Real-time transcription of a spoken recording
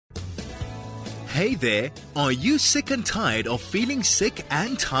Hey there, are you sick and tired of feeling sick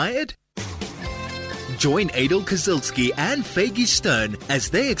and tired? Join Adel Kazilski and Faggy Stern as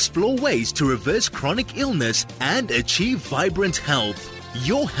they explore ways to reverse chronic illness and achieve vibrant health.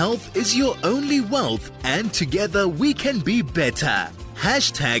 Your health is your only wealth, and together we can be better.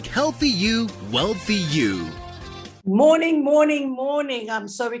 Hashtag healthy you, wealthy you. Morning, morning, morning. I'm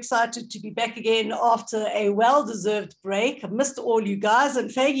so excited to be back again after a well-deserved break. I've missed all you guys. And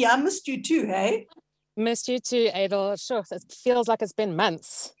Faggy, I missed you too, hey? Missed you too, Adel. Sure, it feels like it's been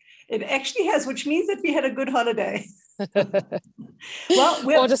months. It actually has, which means that we had a good holiday.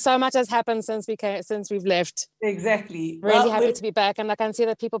 Or just so much has happened since we've left. Exactly. Really happy to be back. And I can see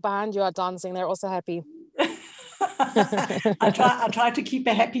that people behind you are dancing. They're also happy. I try to keep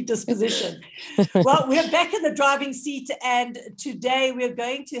a happy disposition. Well, we're back in the driving seat, and today we're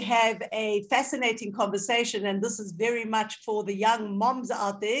going to have a fascinating conversation, and this is very much for the young moms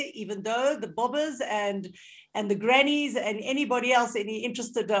out there, even though the bobbers and the grannies and anybody else, any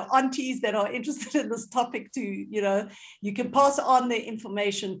interested aunties that are interested in this topic, to you can pass on the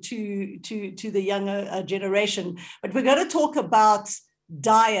information to the younger generation. But we're going to talk about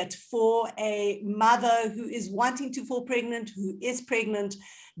diet for a mother who is wanting to fall pregnant, who is pregnant.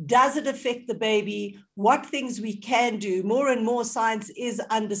 Does it affect the baby? What things we can do? More and more science is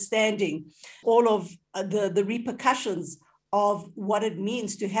understanding all of the repercussions of what it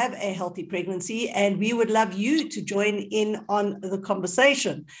means to have a healthy pregnancy, and we would love you to join in on the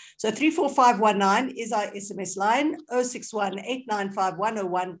conversation. So 34519 is our SMS line, 061 895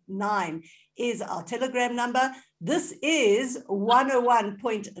 1019 is our Telegram number. This is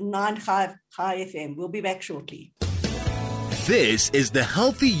 101.9 High FM. We'll be back shortly. This is the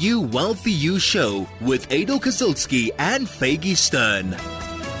Healthy You, Wealthy You show with Adel Kazilski and Faggy Stern.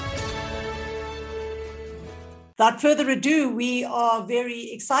 Without further ado, we are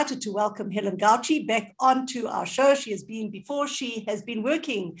very excited to welcome Helen Gautschi back onto our show. She has been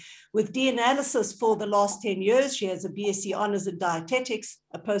working with DNA analysis for the last 10 years. She has a BSc Honours in Dietetics,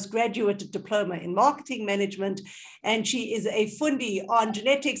 a postgraduate diploma in Marketing Management, and she is a fundi on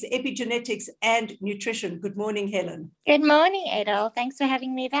genetics, epigenetics, and nutrition. Good morning, Helen. Good morning, Adel. Thanks for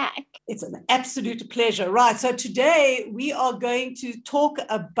having me back. It's an absolute pleasure. Right, so today we are going to talk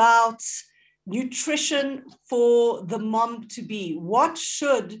about nutrition for the mom-to-be. What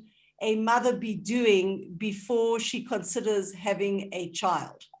should a mother be doing before she considers having a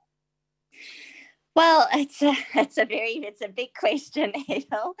child? Well, it's a big question,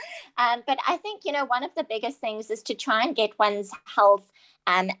 Adel. But I think, one of the biggest things is to try and get one's health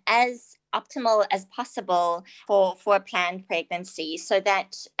as optimal as possible for a planned pregnancy, so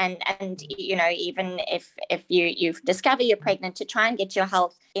that and even if you discover you're pregnant, to try and get your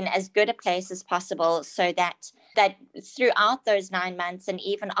health in as good a place as possible, so that throughout those 9 months and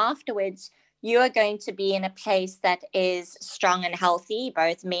even afterwards, you are going to be in a place that is strong and healthy,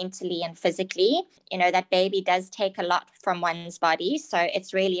 both mentally and physically. That baby does take a lot from one's body, so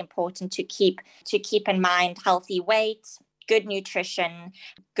it's really important to keep in mind healthy weight, good nutrition,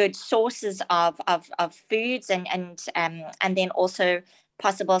 good sources of foods, and then also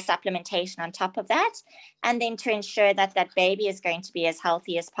possible supplementation on top of that, and then to ensure that that baby is going to be as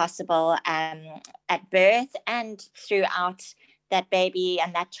healthy as possible at birth and throughout that baby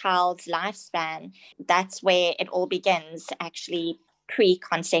and that child's lifespan. That's where it all begins, actually,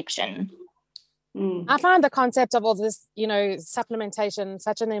 pre-conception. I find the concept of all this, supplementation,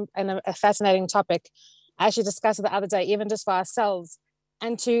 such a fascinating topic. I actually discussed it the other day, even just for ourselves,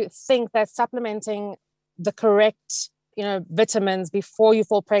 and to think that supplementing the correct, vitamins before you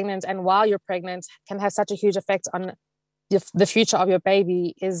fall pregnant and while you're pregnant can have such a huge effect on the future of your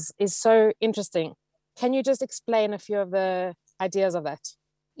baby is so interesting. Can you just explain a few of the ideas of that?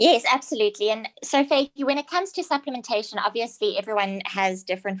 Yes, absolutely. And so, Faye, when it comes to supplementation, obviously everyone has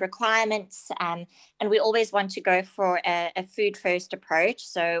different requirements, and we always want to go for a food-first approach.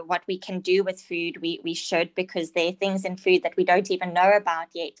 So what we can do with food, we should, because there are things in food that we don't even know about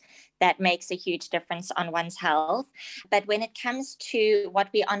yet that makes a huge difference on one's health. But when it comes to what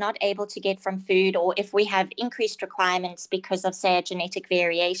we are not able to get from food, or if we have increased requirements because of, say, a genetic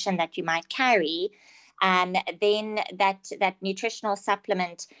variation that you might carry, then that nutritional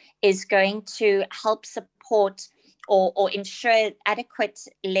supplement is going to help support or ensure adequate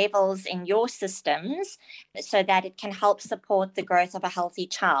levels in your systems so that it can help support the growth of a healthy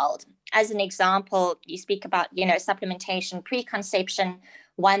child. As an example, you speak about, supplementation pre-conception.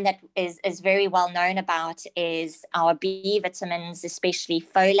 one that is very well known about is our B vitamins, especially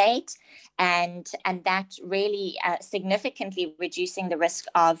folate, and that really significantly reducing the risk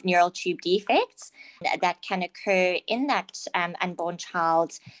of neural tube defects that can occur in that unborn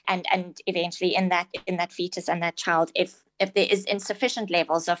child and eventually in that fetus and that child if there is insufficient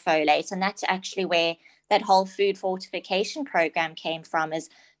levels of folate. And that's actually where that whole food fortification program came from, is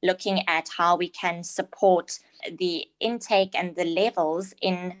looking at how we can support the intake and the levels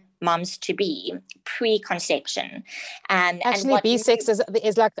in moms to be pre-conception. Actually, B6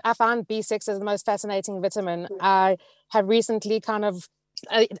 is like, I found B6 is the most fascinating vitamin. I have recently kind of,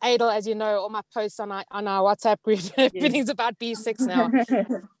 Adel, as you know, all my posts on our WhatsApp group, everything's about B6 now.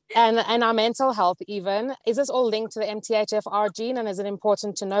 and our mental health even. Is this all linked to the MTHFR gene, and is it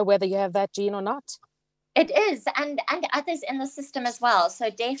important to know whether you have that gene or not? It is, and others in the system as well. So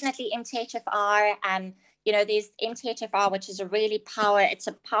definitely MTHFR, there's MTHFR, which is it's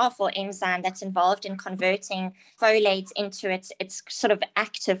a powerful enzyme that's involved in converting folate into its sort of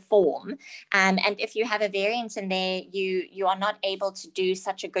active form. And if you have a variant in there, you are not able to do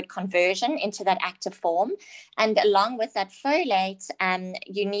such a good conversion into that active form. And along with that folate,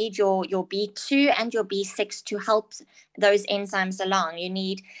 you need your B2 and your B6 to help those enzymes along. You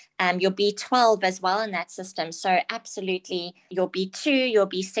need your B12 as well in that system. So absolutely your B2, your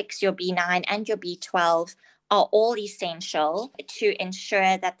B6, your B9, and your B12 are all essential to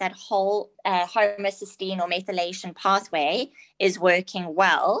ensure that whole homocysteine or methylation pathway is working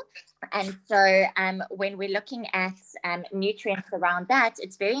well. And so when we're looking at nutrients around that,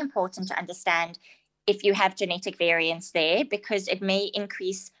 it's very important to understand if you have genetic variants there, because it may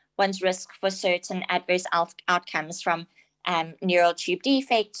increase one's risk for certain adverse outcomes, from neural tube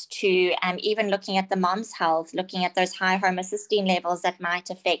defects to even looking at the mom's health, looking at those high homocysteine levels that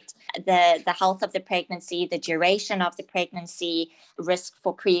might affect the health of the pregnancy, the duration of the pregnancy, risk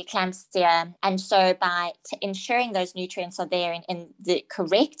for preeclampsia. And so by ensuring those nutrients are there in the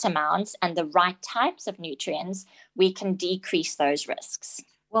correct amounts and the right types of nutrients, we can decrease those risks.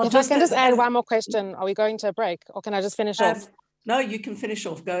 Well, if I can just add one more question, are we going to a break, or can I just finish off? No, you can finish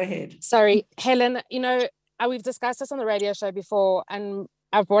off. Go ahead. Sorry, Helen, we've discussed this on the radio show before, and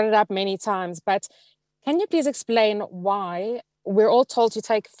I've brought it up many times, but can you please explain why we're all told to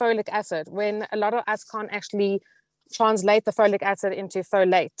take folic acid when a lot of us can't actually translate the folic acid into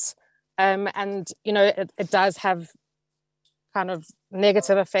folate? It does have kind of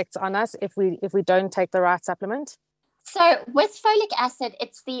negative effects on us if we don't take the right supplement. So with folic acid,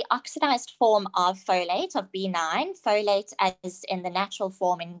 it's the oxidized form of folate, of B9, folate as in the natural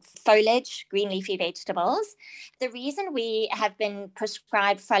form in foliage, green leafy vegetables. The reason we have been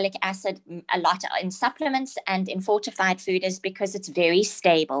prescribed folic acid a lot in supplements and in fortified food is because it's very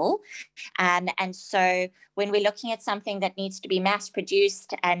stable. And so when we're looking at something that needs to be mass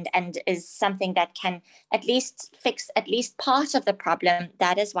produced and is something that can at least fix at least part of the problem,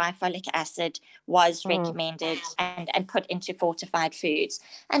 that is why folic acid was recommended and put into fortified foods.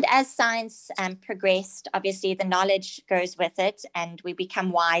 And as science progressed, obviously the knowledge goes with it and we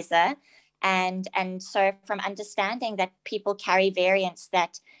become wiser. And so from understanding that people carry variants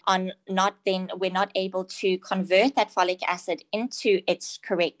that are not, then we're not able to convert that folic acid into its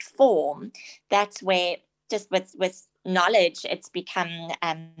correct form, that's where just with knowledge, it's become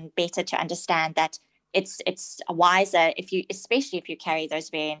better to understand that it's wiser especially if you carry those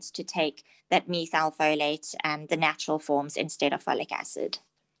variants, to take that methyl folate and the natural forms instead of folic acid.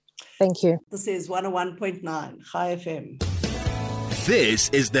 Thank you. This is 101.9 High FM. This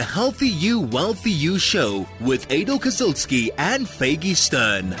is the Healthy You, Wealthy You show with Adel Kazilski and Faggy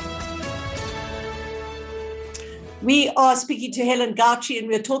Stern. We are speaking to Helen Gautschi, and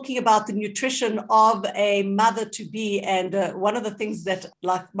we're talking about the nutrition of a mother-to-be. And one of the things that,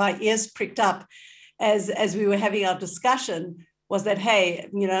 like, my ears pricked up as we were having our discussion was that, hey,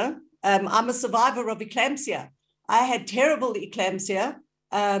 I'm a survivor of eclampsia. I had terrible eclampsia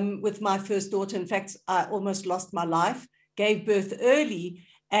with my first daughter. In fact, I almost lost my life, gave birth early.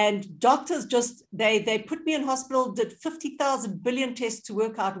 And doctors they put me in hospital, did 50,000 billion tests to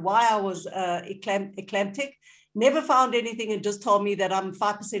work out why I was eclamptic. Never found anything, and just told me that I'm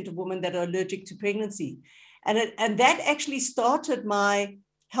 5% of women that are allergic to pregnancy. And that actually started my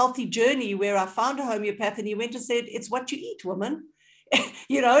healthy journey, where I found a homeopath, and he went and said, it's what you eat, woman.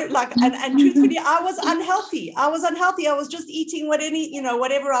 And truthfully, I was unhealthy. I was just eating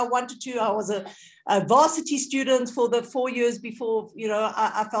whatever I wanted to. I was a varsity student for the 4 years before,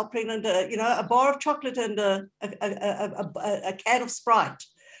 I fell pregnant. A bar of chocolate and a can of Sprite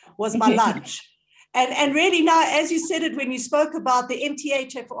was my lunch. And really now, as you said it, when you spoke about the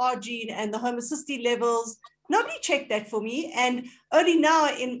MTHFR gene and the homocysteine levels, Nobody checked that for me. And only now,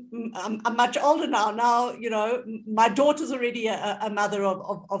 I'm much older now. Now, my daughter's already a mother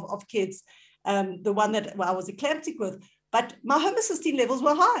of kids, the one that I was eclamptic with. But my homocysteine levels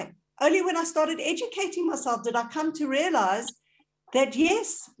were high. Only when I started educating myself did I come to realize that,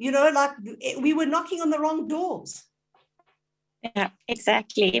 yes, we were knocking on the wrong doors. Yeah,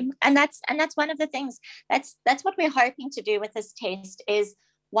 exactly. And that's one of the things that's what we're hoping to do with this test is,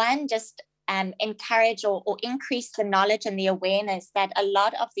 one, just encourage or increase the knowledge and the awareness that a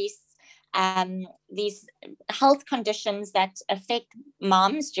lot of these health conditions that affect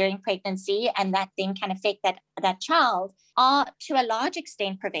moms during pregnancy and that then can affect that child are to a large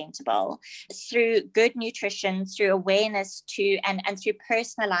extent preventable through good nutrition, through awareness and through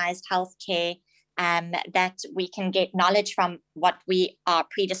personalized healthcare. That we can get knowledge from what we are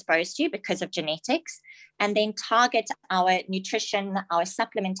predisposed to because of genetics, and then target our nutrition, our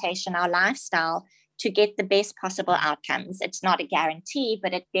supplementation, our lifestyle to get the best possible outcomes. It's not a guarantee,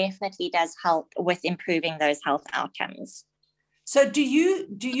 but it definitely does help with improving those health outcomes. So do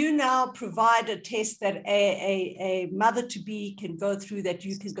you now provide a test that a mother-to-be can go through, that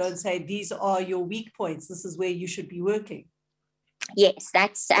you can go and say, these are your weak points, this is where you should be working? Yes,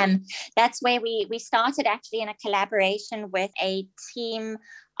 that's where we started actually in a collaboration with a team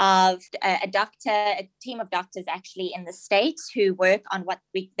of a team of doctors actually in the States who work on what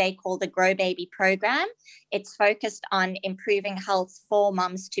they call the Grow Baby program. It's focused on improving health for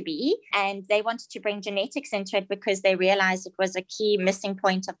moms to be, and they wanted to bring genetics into it because they realized it was a key missing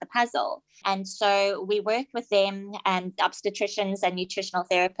point of the puzzle. And so we worked with them and obstetricians and nutritional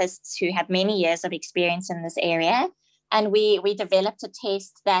therapists who have many years of experience in this area. And we developed a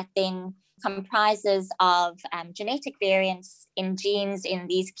test that then comprises of genetic variants in genes in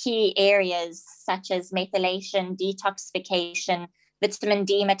these key areas such as methylation, detoxification, vitamin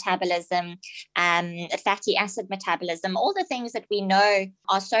D metabolism, fatty acid metabolism, all the things that we know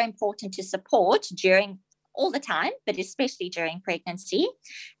are so important to support during all the time, but especially during pregnancy.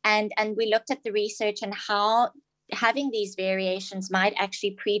 And we looked at the research and how having these variations might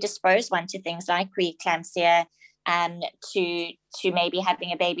actually predispose one to things like preeclampsia, to maybe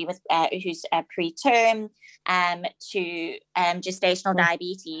having a baby with who's preterm, to gestational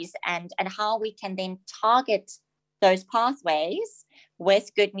diabetes, and how we can then target those pathways with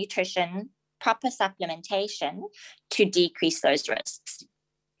good nutrition, proper supplementation to decrease those risks.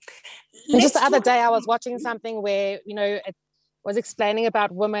 Just the other day, I was watching something where it was explaining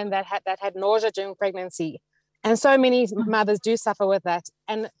about women that had nausea during pregnancy, and so many mothers do suffer with that,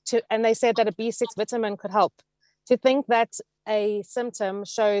 and they said that a B6 vitamin could help. To think that a symptom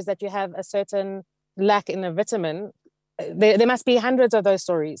shows that you have a certain lack in a vitamin, there must be hundreds of those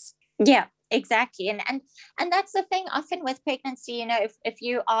stories. Yeah, exactly. And that's the thing often with pregnancy, if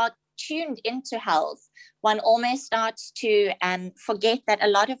you are tuned into health, one almost starts to forget that a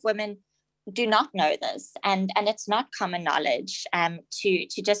lot of women do not know this, and it's not common knowledge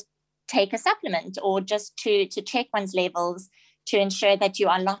to just take a supplement or just to check one's levels to ensure that you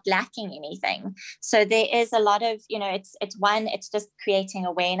are not lacking anything. So there is a lot of, it's just creating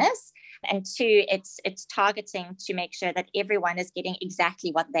awareness, and two, it's targeting to make sure that everyone is getting exactly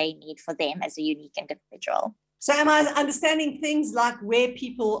what they need for them as a unique individual. So am I understanding things like where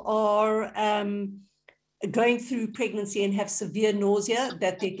people are going through pregnancy and have severe nausea,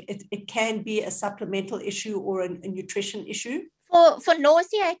 that it can be a supplemental issue or a nutrition issue? For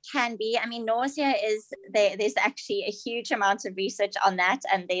nausea, it can be. I mean, nausea there's actually a huge amount of research on that,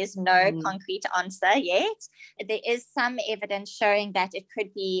 and there's no concrete answer yet. There is some evidence showing that it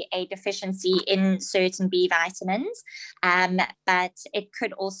could be a deficiency in certain B vitamins, but it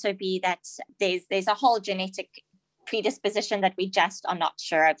could also be that there's a whole genetic predisposition that we just are not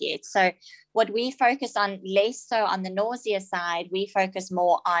sure of yet. So what we focus on less so on the nausea side, we focus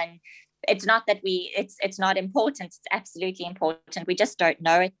more on, it's not that it's not important, it's absolutely important. We just don't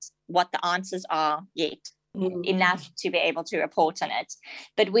know what the answers are yet enough to be able to report on it.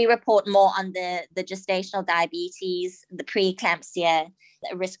 But we report more on the gestational diabetes, the preeclampsia,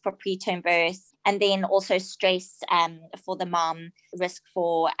 the risk for preterm birth, and then also stress for the mom, risk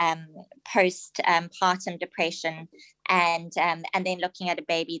for postpartum depression, and then looking at a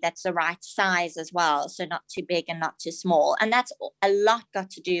baby that's the right size as well, so not too big and not too small. And that's a lot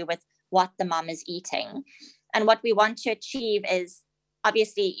got to do with what the mom is eating. And what we want to achieve is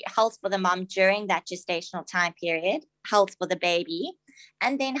obviously health for the mom during that gestational time period, health for the baby,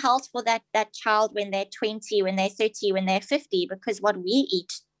 and then health for that child when they're 20, when they're 30, when they're 50, because what we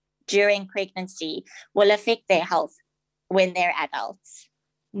eat during pregnancy will affect their health when they're adults.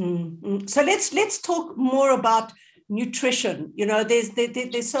 Mm-hmm. So let's talk more about nutrition.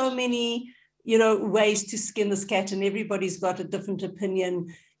 There's so many ways to skin this cat, and everybody's got a different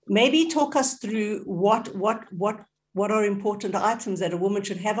opinion. Maybe talk us through what are important items that a woman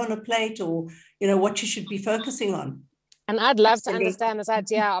should have on a plate, or, what she should be focusing on. And I'd love to understand this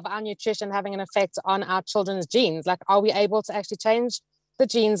idea of our nutrition having an effect on our children's genes. Like, are we able to actually change the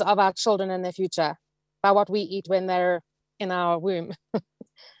genes of our children in their future by what we eat when they're in our womb?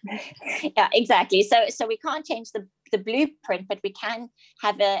 Yeah, exactly. So we can't change the blueprint, but we can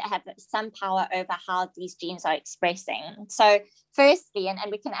have some power over how these genes are expressing. So firstly, and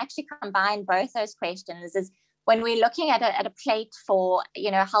we can actually combine both those questions, is when we're looking at a plate for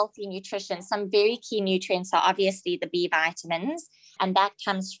healthy nutrition, some very key nutrients are obviously the B vitamins, and that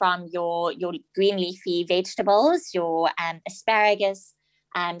comes from your green leafy vegetables, your asparagus,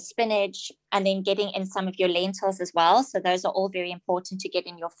 spinach, and then getting in some of your lentils as well. So those are all very important to get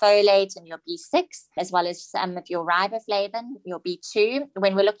in your folate and your B6, as well as some of your riboflavin, your B2.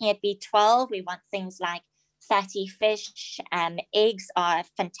 When we're looking at B12, we want things like fatty fish. Eggs are a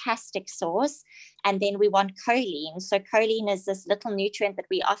fantastic source. And then we want choline. So choline is this little nutrient that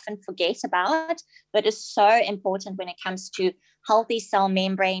we often forget about, but is so important when it comes to healthy cell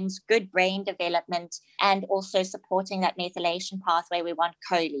membranes, good brain development, and also supporting that methylation pathway. We want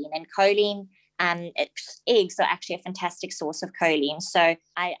choline. And choline, eggs are actually a fantastic source of choline. So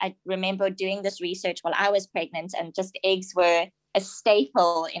I remember doing this research while I was pregnant, and just eggs were a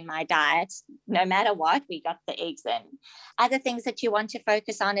staple in my diet. No matter what, we got the eggs in. Other things that you want to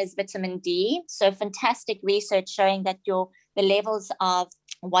focus on is vitamin D. So fantastic research showing that the levels of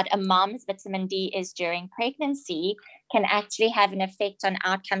what a mom's vitamin D is during pregnancy can actually have an effect on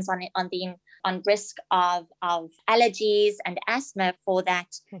outcomes on risk of allergies and asthma for that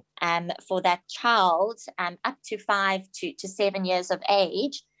child up to 5 to 7 years of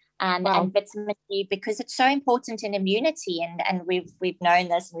age. Wow. And vitamin D, because it's so important in immunity, and we've known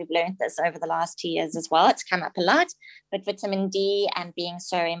this and we've learned this over the last 2 years as well. It's come up a lot, but vitamin D being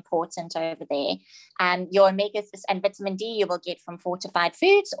so important over there. Your omega and vitamin D you will get from fortified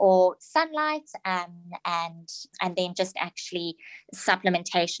foods or sunlight, and then just actually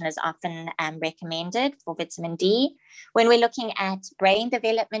supplementation is often recommended for vitamin D. When we're looking at brain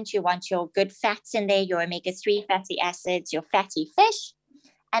development, you want your good fats in there, your omega-3 fatty acids, your fatty fish.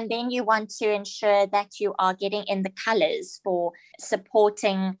 And then you want to ensure that you are getting in the colors for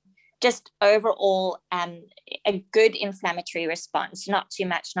supporting just overall a good inflammatory response, not too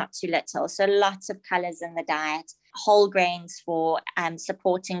much, not too little. So lots of colors in the diet, whole grains for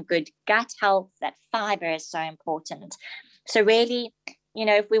supporting good gut health. That fiber is so important. So really,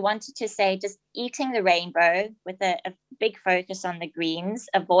 if we wanted to say just eating the rainbow with a big focus on the greens,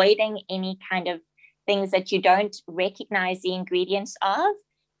 avoiding any kind of things that you don't recognize the ingredients of,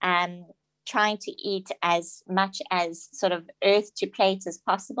 trying to eat as much as sort of earth to plate as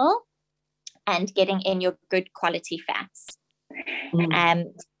possible, and getting in your good quality fats.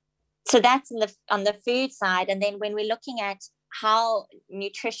 So that's on the food side. And then when we're looking at how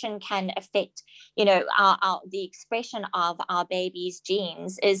nutrition can affect, the expression of our baby's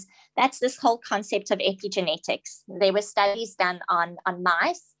genes, that's this whole concept of epigenetics. There were studies done on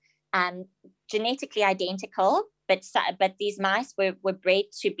mice, genetically identical, but these mice were bred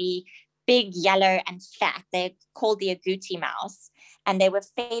to be big, yellow, and fat. They're called the agouti mouse. And they were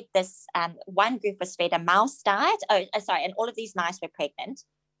fed this, one group was fed a mouse diet. And all of these mice were pregnant.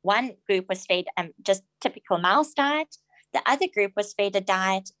 One group was fed just typical mouse diet. The other group was fed a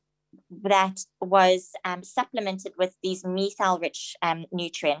diet that was supplemented with these methyl-rich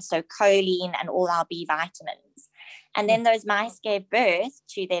nutrients, so choline and all our B vitamins. And then those mice gave birth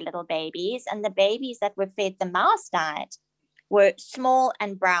to their little babies, and the babies that were fed the mouse diet were small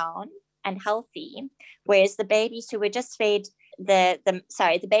and brown and healthy, whereas the babies who were just fed the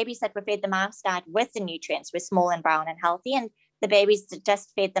babies that were fed the mouse diet with the nutrients were small and brown and healthy, and the babies that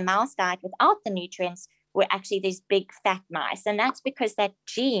just fed the mouse diet without the nutrients were actually these big fat mice. And that's because that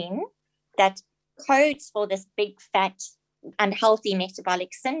gene that codes for this big fat unhealthy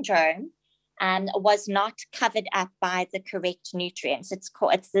metabolic syndrome was not covered up by the correct nutrients.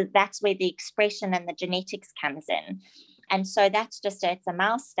 That's where the expression and the genetics comes in. And so it's a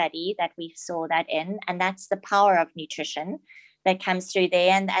mouse study that we saw that in, and that's the power of nutrition that comes through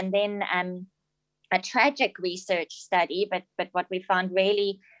there. And then a tragic research study, but what we found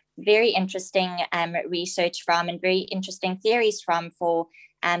really very interesting research from, and very interesting theories from, for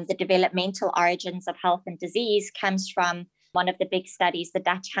the developmental origins of health and disease, comes from one of the big studies, the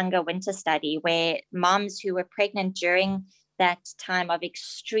Dutch hunger winter study, where moms who were pregnant during that time of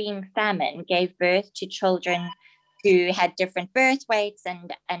extreme famine gave birth to children who had different birth weights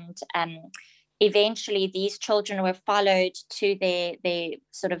and eventually these children were followed to their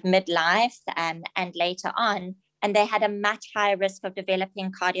sort of midlife and later on, and they had a much higher risk of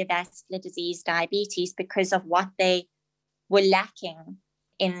developing cardiovascular disease, diabetes, because of what they were lacking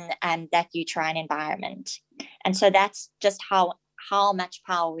in that uterine environment. And so that's just how much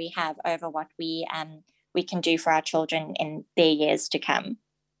power we have over what we can do for our children in their years to come.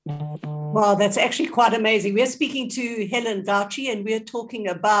 Wow, that's actually quite amazing. We're speaking to Helen Gautschi, and we're talking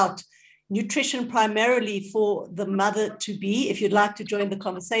about nutrition primarily for the mother-to-be. If you'd like to join the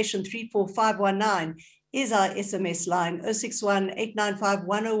conversation, 34519 is our SMS line.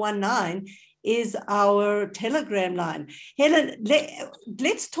 061-895-1019 is our Telegram line. Helen,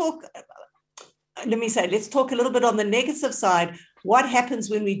 let's talk a little bit on the negative side. What happens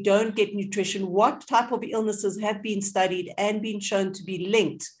when we don't get nutrition? What type of illnesses have been studied and been shown to be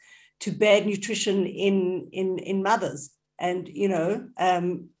linked to bad nutrition in mothers? And,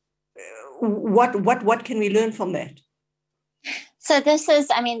 what can we learn from that? So this is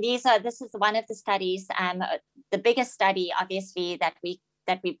one of the studies, the biggest study, obviously, that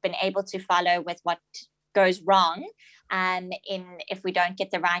we've been able to follow with what goes wrong if we don't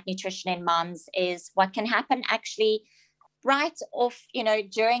get the right nutrition in moms, is what can happen actually right off,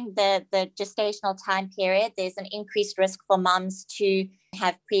 during the gestational time period. There's an increased risk for moms to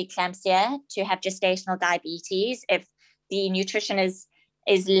have preeclampsia, to have gestational diabetes, if the nutrition is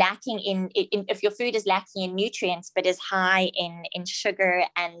lacking if your food is lacking in nutrients but is high in sugar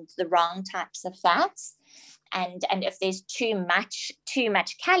and the wrong types of fats, and if there's too much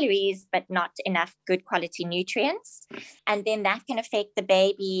calories but not enough good quality nutrients. And then that can affect the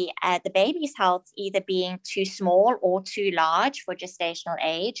baby's health, either being too small or too large for gestational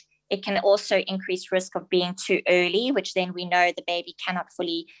age. It can also increase risk of being too early, which then we know the baby cannot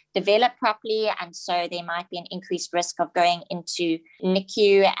fully develop properly. And so there might be an increased risk of going into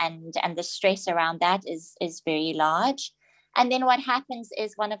NICU, and the stress around that is very large. And then what happens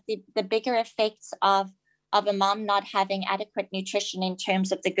is one of the bigger effects of a mom not having adequate nutrition in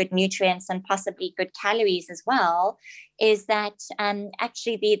terms of the good nutrients and possibly good calories as well, is that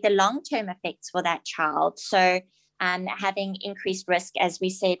actually the long-term effects for that child. So having increased risk, as we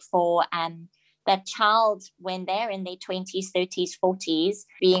said, for that child when they're in their 20s, 30s, 40s,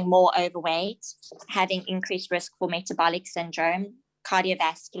 being more overweight, having increased risk for metabolic syndrome,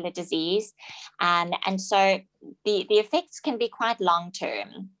 cardiovascular disease. And so the effects can be quite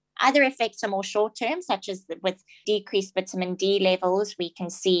long-term. Other effects are more short-term, such as with decreased vitamin D levels, we can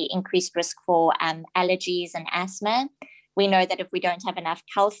see increased risk for allergies and asthma. We know that if we don't have enough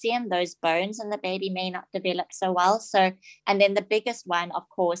calcium, those bones in the baby may not develop so well. So, and then the biggest one, of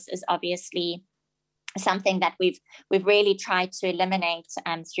course, is obviously something that we've really tried to eliminate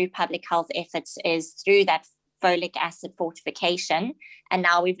through public health efforts, is through that folic acid fortification. And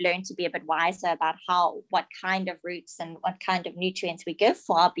now we've learned to be a bit wiser about what kind of roots and what kind of nutrients we give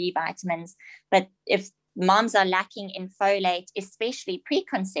for our B vitamins. But if moms are lacking in folate, especially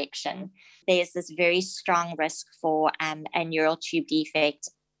preconception, there's this very strong risk for a neural tube defect,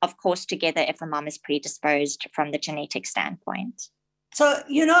 of course, together if a mom is predisposed from the genetic standpoint. So,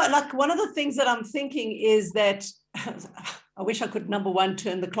 one of the things that I'm thinking is that I wish I could, number one,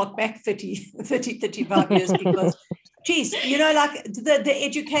 turn the clock back 35 years, because, geez, the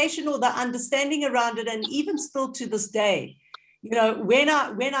education or the understanding around it, and even still to this day, when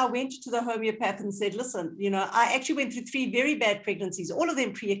I went to the homeopath and said, listen, I actually went through 3 very bad pregnancies, all of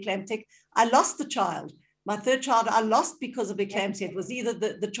them preeclamptic. I lost the child. My 3rd child I lost because of eclampsia. It was either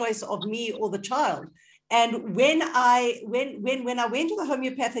the choice of me or the child. And when I went to the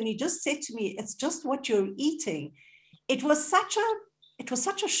homeopath and he just said to me, it's just what you're eating, it was such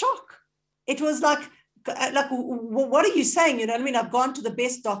a shock. It was like, what are you saying? You know what I mean? I've gone to the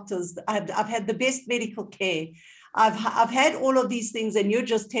best doctors. I've had the best medical care. I've had all of these things, and you're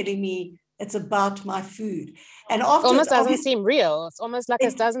just telling me it's about my food. And after, it almost doesn't seem real. It's almost like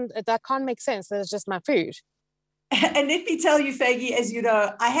that can't make sense. That it's just my food. And let me tell you, Faggy, as you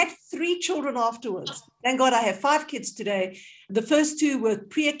know, I had 3 children afterwards. Thank God I have 5 kids today. The first 2 were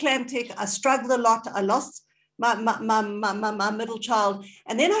preeclamptic. I struggled a lot. I lost my middle child.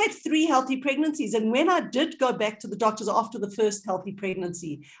 And then I had 3 healthy pregnancies. And when I did go back to the doctors after the first healthy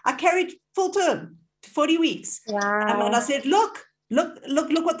pregnancy, I carried full term, 40 weeks. Wow. And I said, look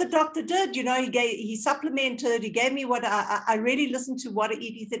what the doctor did. He supplemented, he gave me what I really listened to what I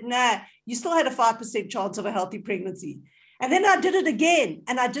eat. He said, nah, you still had a 5% chance of a healthy pregnancy. And then I did it again,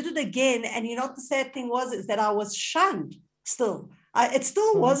 and And what the sad thing was, is that I was shunned still. It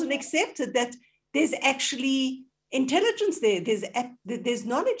still wasn't accepted that there's actually intelligence there. There's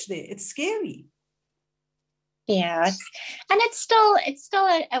knowledge there. It's scary. Yeah, it's still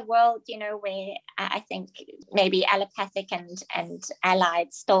a world, you know, where I think maybe allopathic and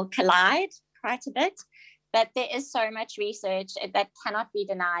allied still collide quite a bit. But there is so much research that cannot be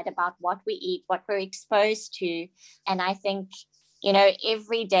denied about what we eat, what we're exposed to. And I think, you know,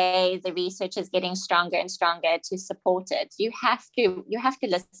 every day the research is getting stronger and stronger to support it. You have to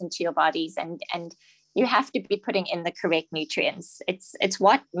listen to your bodies, and you have to be putting in the correct nutrients. It's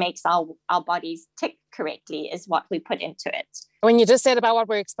what makes our bodies tick correctly is what we put into it. When you just said about what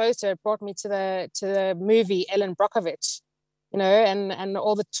we're exposed to, it brought me to the movie Ellen Brockovich, you know, and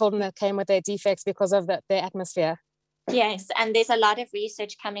all the children that came with their defects because of their atmosphere. Yes, and there's a lot of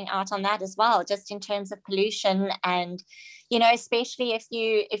research coming out on that as well, just in terms of pollution. And, you know, especially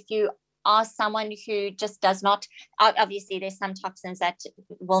if you are someone who just does not, obviously there's some toxins that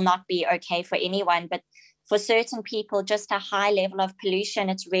will not be okay for anyone, but for certain people, just a high level of pollution,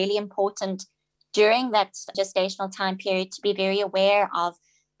 it's really important during that gestational time period to be very aware of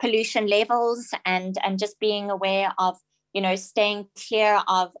pollution levels and just being aware of, you know, staying clear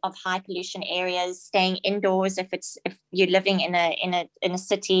of high pollution areas, staying indoors if you're living in a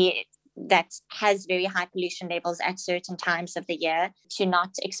city that has very high pollution levels at certain times of the year, to not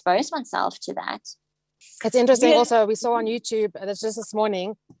expose oneself to that. It's interesting. Also, we saw on YouTube just this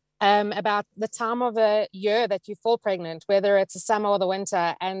morning about the time of the year that you fall pregnant, whether it's the summer or the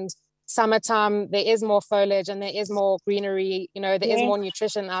winter. And summertime, there is more foliage and there is more greenery, you know, there is more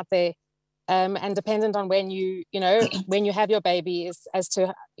nutrition out there. And dependent on when you have your baby is as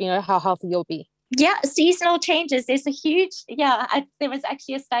to, you know, how healthy you'll be. Yeah, seasonal changes. There's a huge, there was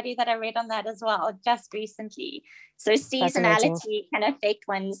actually a study that I read on that as well just recently. So seasonality can affect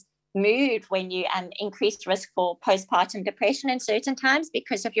one's mood when you increased risk for postpartum depression in certain times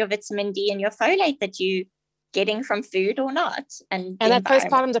because of your vitamin D and your folate that you getting from food or not. And that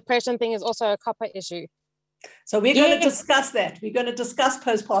postpartum depression thing is also a copper issue. So we're going to discuss that. We're going to discuss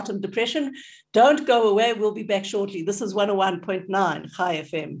postpartum depression. Don't go away. We'll be back shortly. This is 101.9 High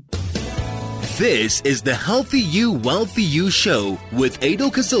FM. This is the Healthy You, Wealthy You show with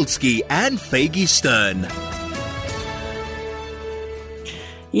Adel Kazilski and Faggy Stern.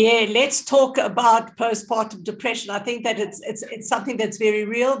 Yeah, let's talk about postpartum depression. I think that it's something that's very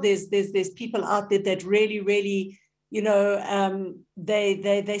real. There's people out there that really, you know,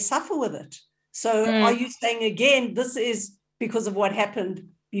 they suffer with it. So are you saying again, this is because of what happened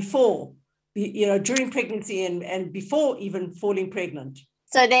before, you know, during pregnancy and before even falling pregnant?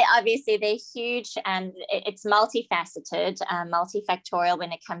 So they're huge, and it's multifaceted, multifactorial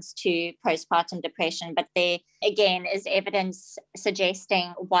when it comes to postpartum depression. But there, again, is evidence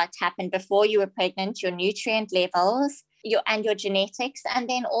suggesting what happened before you were pregnant, your nutrient levels, your genetics, and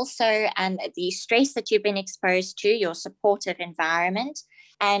then also the stress that you've been exposed to, your supportive environment,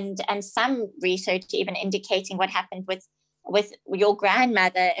 and some research even indicating what happened with your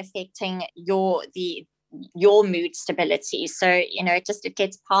grandmother affecting your mood stability. So, you know, it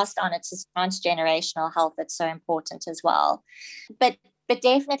gets passed on. It's this transgenerational health that's so important as well. But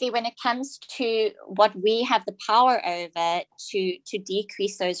definitely when it comes to what we have the power over to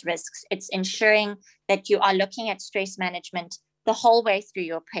decrease those risks, it's ensuring that you are looking at stress management the whole way through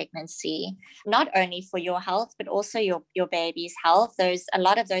your pregnancy, not only for your health, but also your baby's health. A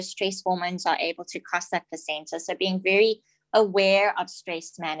lot of those stress hormones are able to cross that placenta. So being very aware of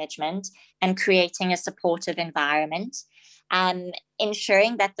stress management and creating a supportive environment,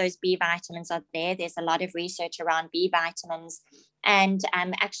 ensuring that those B vitamins are there. There's a lot of research around B vitamins and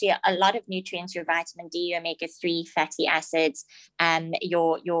actually a lot of nutrients, your vitamin D, your omega-3 fatty acids,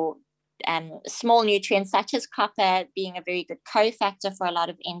 your small nutrients such as copper being a very good cofactor for a lot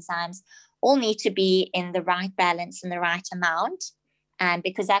of enzymes, all need to be in the right balance and the right amount.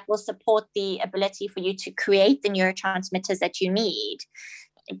 Because that will support the ability for you to create the neurotransmitters that you need,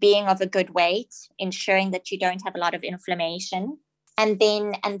 being of a good weight, ensuring that you don't have a lot of inflammation. And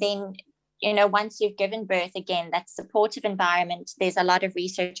then, you know, once you've given birth, again, that supportive environment, there's a lot of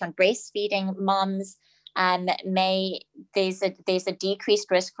research on breastfeeding moms. There's a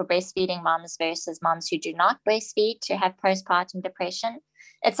decreased risk for breastfeeding moms versus moms who do not breastfeed to have postpartum depression.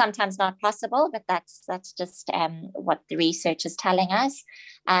 It's sometimes not possible, but that's just what the research is telling us.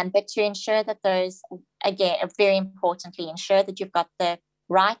 But to ensure that those, again, very importantly, ensure that you've got the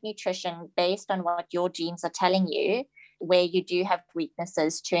right nutrition based on what your genes are telling you, where you do have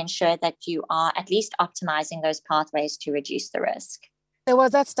weaknesses, to ensure that you are at least optimizing those pathways to reduce the risk. There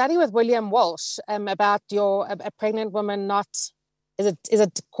was that study with William Walsh about a pregnant woman not, is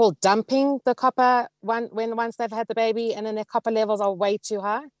it called dumping the copper once they've had the baby and then their copper levels are way too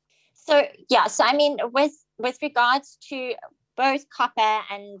high? So I mean, with regards to both copper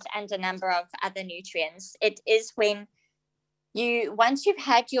and a number of other nutrients. It is when once you've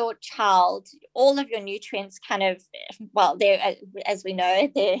had your child, all of your nutrients kind of, well, they're, as we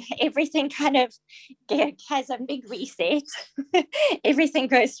know, everything kind of has a big reset. Everything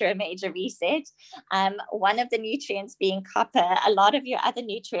goes through a major reset. One of the nutrients being copper. A lot of your other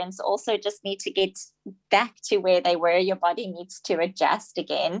nutrients also just need to get back to where they were. Your body needs to adjust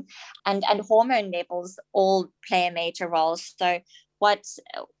again, and hormone levels all play a major role. So what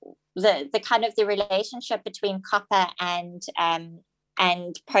the kind of the relationship between copper and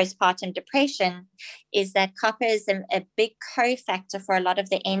postpartum depression is that copper is a big cofactor for a lot of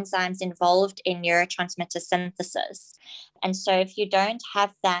the enzymes involved in neurotransmitter synthesis. And so if you don't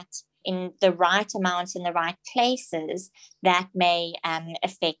have that in the right amounts in the right places, that may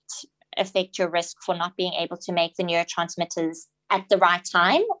affect your risk for not being able to make the neurotransmitters at the right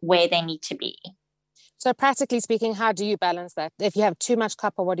time where they need to be. So practically speaking, how do you balance that? If you have too much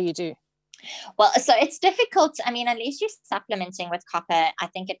copper, what do you do? Well, so it's difficult. I mean, unless you're supplementing with copper, I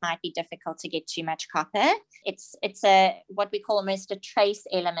think it might be difficult to get too much copper. It's a what we call almost a trace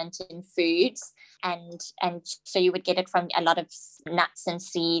element in foods. And so you would get it from a lot of nuts and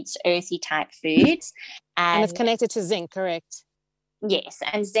seeds, earthy type foods. And it's connected to zinc, correct? Yes,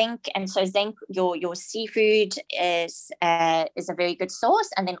 and zinc, and so zinc, your seafood is a very good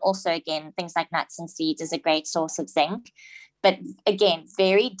source, and then also again things like nuts and seeds is a great source of zinc, but again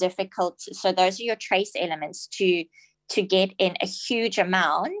very difficult. So those are your trace elements to get in a huge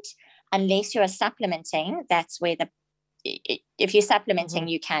amount unless you are supplementing. That's where if you're supplementing,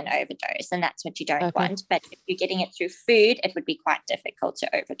 you can overdose, and that's what you don't want. But if you're getting it through food, it would be quite difficult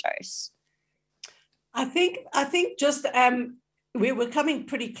to overdose. I think just we're coming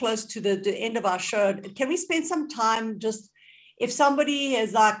pretty close to the end of our show. Can we spend some time just, if somebody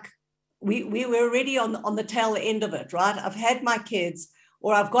is like, we're already on the tail end of it, right? I've had my kids,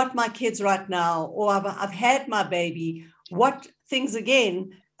 or I've got my kids right now, or I've had my baby. What things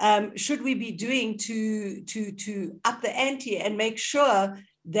again should we be doing to up the ante and make sure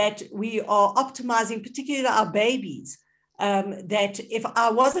that we are optimizing, particularly our babies? That if I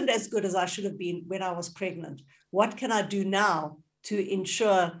wasn't as good as I should have been when I was pregnant, what can I do now to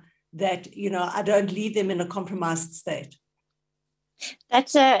ensure that, I don't leave them in a compromised state?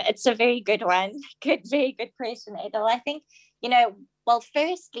 It's a very good one. Very good question, Adel. I think, well,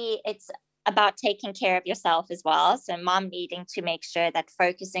 firstly, it's about taking care of yourself as well. So mom needing to make sure that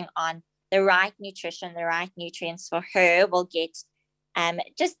focusing on the right nutrition, the right nutrients for her will get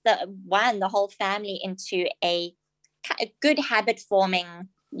just the whole family into a good habit forming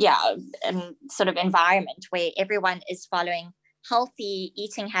sort of environment where everyone is following healthy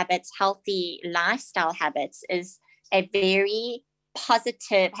eating habits, healthy lifestyle habits has a very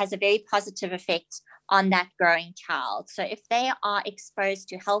positive effect on that growing child. So if they are exposed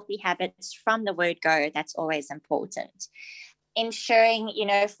to healthy habits from the word go, that's always important. Ensuring,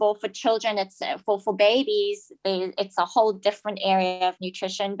 for children, it's for babies, it's a whole different area of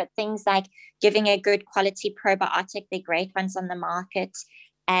nutrition, but things like giving a good quality probiotic, they're great ones on the market,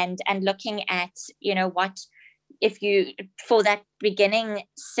 and looking at, what if you, for that beginning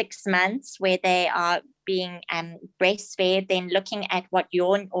 6 months where they are being breastfed, then looking at what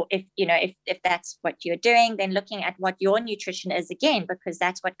if that's what you're doing, then looking at what your nutrition is again, because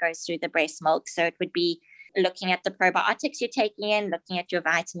that's what goes through the breast milk. So it would be looking at the probiotics you're taking in, looking at your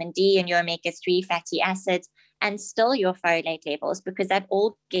vitamin D and your omega-3 fatty acids, and still your folate levels, because that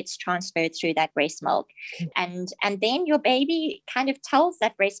all gets transferred through that breast milk. And then your baby kind of tells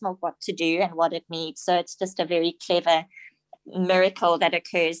that breast milk what to do and what it needs. So it's just a very clever miracle that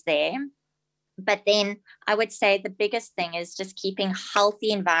occurs there. But then I would say the biggest thing is just keeping a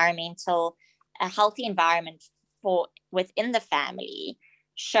healthy environment for within the family,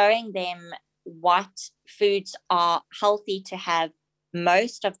 showing them what foods are healthy to have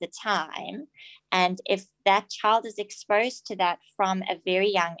most of the time. And if that child is exposed to that from a very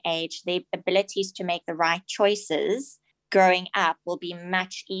young age, their abilities to make the right choices growing up will be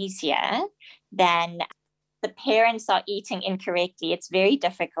much easier than the parents are eating incorrectly. It's very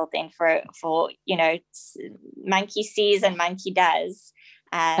difficult then for monkey sees and monkey does.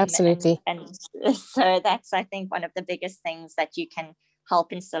 Absolutely. And so that's, I think, one of the biggest things that you can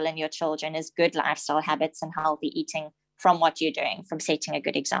help instill in your children is good lifestyle habits and healthy eating from what you're doing, from setting a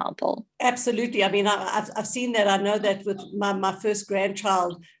good example. Absolutely. I mean, I've seen that. I know that with my first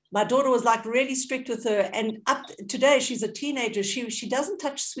grandchild, my daughter was like really strict with her. And up today, she's a teenager. She doesn't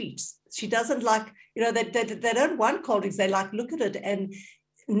touch sweets. She doesn't like, they don't want cold drinks. They like look at it. And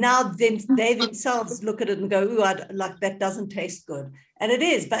now then they themselves look at it and go, ooh, like that doesn't taste good. And it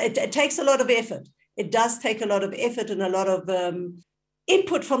is, but it takes a lot of effort. it does take a lot of effort and a lot of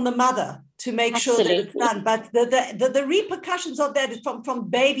input from the mother to make sure that it's done. But the repercussions of that is from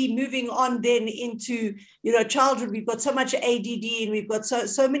baby moving on then into, childhood. We've got so much ADD, and we've got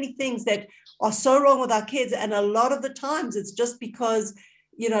so many things that are so wrong with our kids. And a lot of the times it's just because,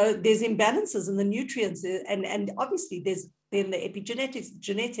 there's imbalances in the nutrients, and obviously there's then the epigenetics,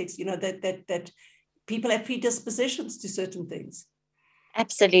 genetics, that people have predispositions to certain things.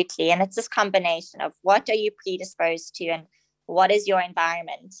 Absolutely. And it's this combination of what are you predisposed to and what is your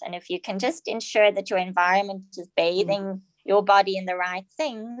environment. And if you can just ensure that your environment is bathing your body in the right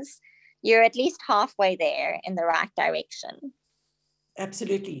things, you're at least halfway there in the right direction.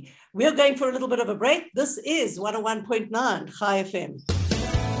 Absolutely. We're going for a little bit of a break. This is 101.9 High FM.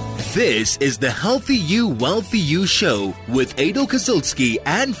 This is the Healthy You, Wealthy You show with Adel Kazilski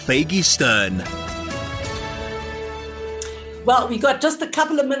and Faggy Stern. Well, we got just a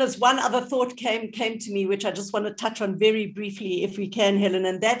couple of minutes. One other thought came to me, which I just want to touch on very briefly, if we can, Helen,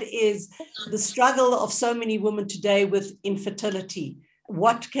 and that is the struggle of so many women today with infertility.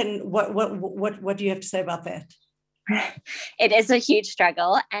 What do you have to say about that? It is a huge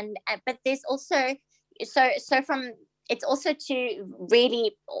struggle, but there's also it's also to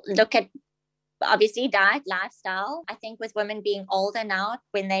really look at, obviously, diet, lifestyle. I think with women being older now,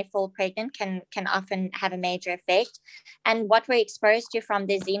 when they fall pregnant, can often have a major effect. And what we're exposed to from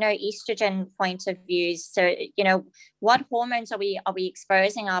the xenoestrogen point of view. So, what hormones are we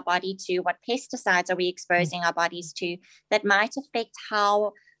exposing our body to? What pesticides are we exposing our bodies to that might affect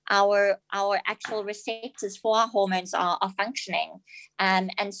how our actual receptors for our hormones are functioning.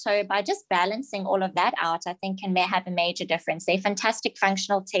 And so by just balancing all of that out, I think can have a major difference. There are fantastic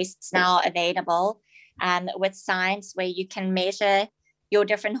functional tests now available with science where you can measure your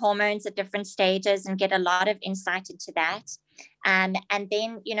different hormones at different stages and get a lot of insight into that. And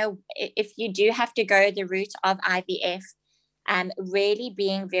then, if you do have to go the route of IVF, really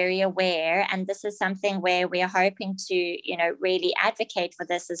being very aware, and this is something where we are hoping to, really advocate for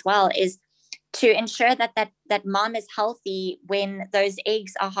this as well, is to ensure that mom is healthy when those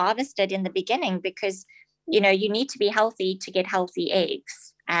eggs are harvested in the beginning, because, you need to be healthy to get healthy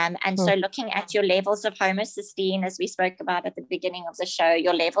eggs. So looking at your levels of homocysteine, as we spoke about at the beginning of the show,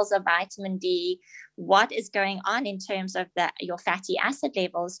 your levels of vitamin D, what is going on in terms of your fatty acid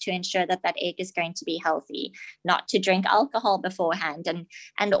levels to ensure that egg is going to be healthy, not to drink alcohol beforehand.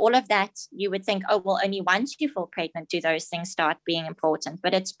 And all of that, you would think, oh, well, only once you fall pregnant do those things start being important.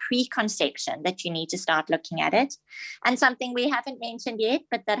 But it's preconception that you need to start looking at it. And something we haven't mentioned yet,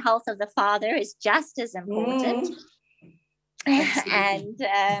 but that health of the father is just as important. And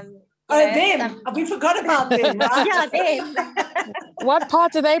we forgot about them, right? Yeah, them. What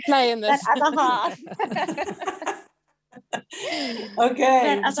part do they play in this? That other half.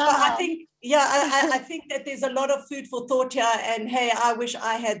 Okay, so I think, I think that there's a lot of food for thought here. And hey, I wish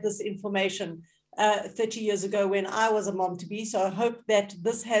I had this information 30 years ago when I was a mom to be. So I hope that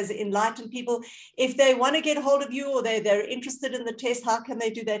this has enlightened people. If they want to get hold of you or they're interested in the test, how can they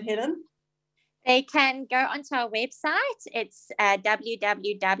do that, Helen? They can go onto our website. It's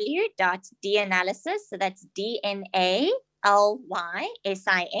www.danalysis, so that's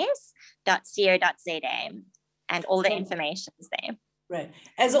DNALYSIS.co.za, and all the information is there. Right.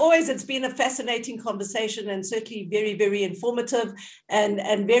 As always, it's been a fascinating conversation and certainly very, very informative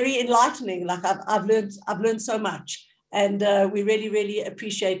and very enlightening. Like I've learned so much. And we really, really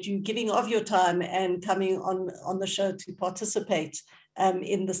appreciate you giving of your time and coming on the show to participate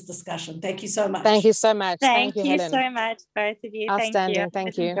in this discussion. Thank you so much. Thank you so much. Thank you Helen. so much, both of you. Outstanding.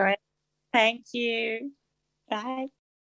 Thank you. Thank you. Bye.